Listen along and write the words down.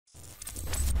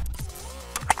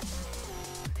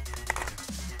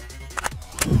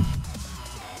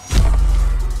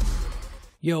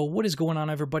Yo, what is going on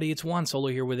everybody? It's Juan Solo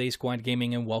here with A Squad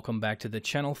Gaming and welcome back to the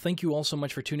channel. Thank you all so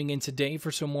much for tuning in today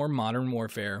for some more Modern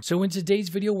Warfare. So in today's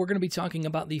video, we're going to be talking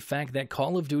about the fact that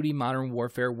Call of Duty Modern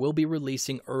Warfare will be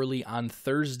releasing early on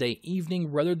Thursday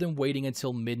evening rather than waiting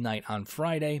until midnight on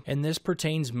Friday, and this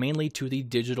pertains mainly to the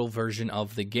digital version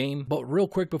of the game. But real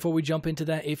quick before we jump into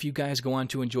that, if you guys go on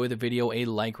to enjoy the video, a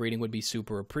like rating would be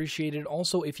super appreciated.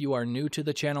 Also, if you are new to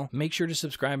the channel, make sure to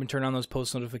subscribe and turn on those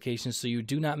post notifications so you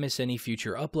do not miss any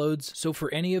future uploads. So for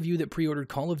any of you that pre-ordered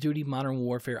Call of Duty Modern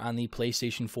Warfare on the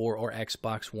PlayStation 4 or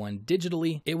Xbox One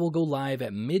digitally, it will go live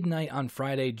at midnight on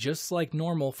Friday just like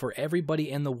normal for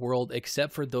everybody in the world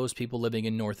except for those people living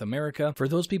in North America. For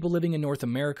those people living in North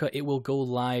America, it will go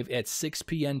live at 6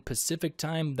 p.m. Pacific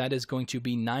time. That is going to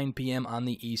be 9 p.m. on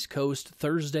the East Coast,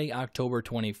 Thursday, October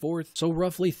 24th. So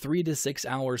roughly 3 to 6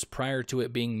 hours prior to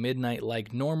it being midnight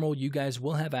like normal, you guys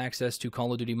will have access to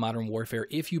Call of Duty Modern Warfare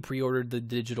if you pre-ordered the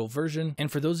digital version.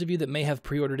 And for those of you that may have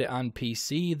pre-ordered it on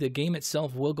PC, the game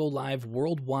itself will go live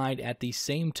worldwide at the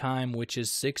same time, which is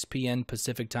 6 p.m.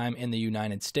 Pacific time in the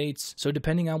United States. So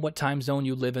depending on what time zone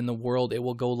you live in the world, it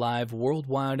will go live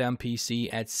worldwide on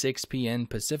PC at 6 p.m.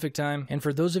 Pacific time. And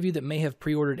for those of you that may have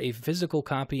pre-ordered a physical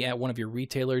copy at one of your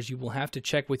retailers, you will have to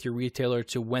check with your retailer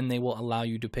to when they will allow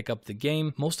you to pick up the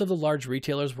game. Most of the large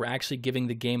retailers were actually giving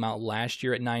the game out last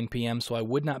year at 9 p.m., so I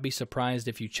would not be surprised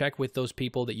if you check with those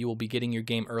people that you will be getting your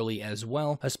game early as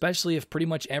well, especially if pretty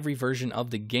much every version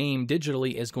of the game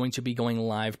digitally is going to be going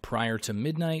live prior to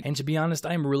midnight. And to be honest,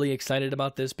 I'm really excited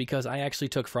about this because I actually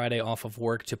took Friday off of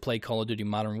work to play Call of Duty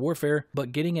Modern Warfare,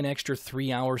 but getting an extra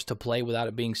 3 hours to play without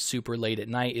it being super late at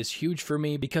night is huge for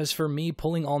me, because for me,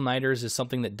 pulling all-nighters is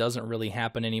something that doesn't really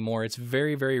happen anymore. It's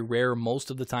very, very rare most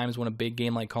of the times when a big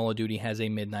game like Call of Duty has a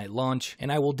midnight launch,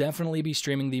 and I will definitely be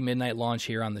streaming the midnight launch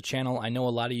here on the channel. I know a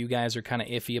lot of you guys are kind of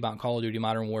iffy about Call of Duty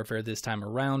Modern Warfare this time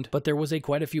around, but there was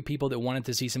quite a few people that wanted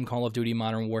to see some Call of Duty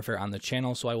Modern Warfare on the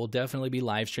channel, so I will definitely be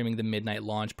live streaming the midnight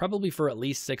launch, probably for at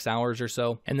least 6 hours or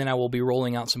so, and then I will be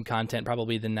rolling out some content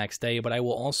probably the next day. But I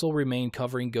will also remain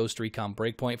covering Ghost Recon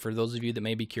Breakpoint. For those of you that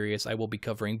may be curious, I will be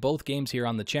covering both games here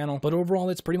on the channel. But overall,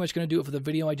 that's pretty much going to do it for the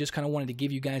video. I just kind of wanted to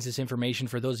give you guys this information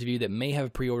for those of you that may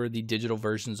have pre-ordered the digital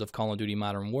versions of Call of Duty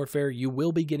Modern Warfare. You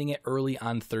will be getting it early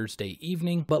on Thursday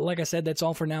evening. But like I said, that's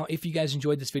all for now. If you guys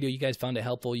enjoyed this video, you guys found it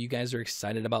helpful, you guys are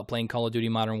excited about playing Call of Duty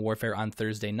Modern Warfare on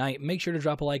Thursday night, make sure to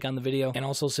drop a like on the video and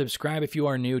also subscribe if you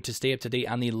are new to stay up to date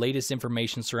on the latest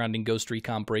information surrounding Ghost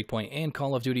Recon Breakpoint and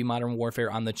Call of Duty Modern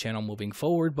Warfare on the channel moving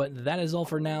forward. But that is all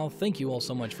for now. Thank you all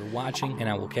so much for watching, and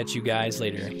I will catch you guys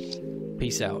later.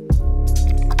 Peace out.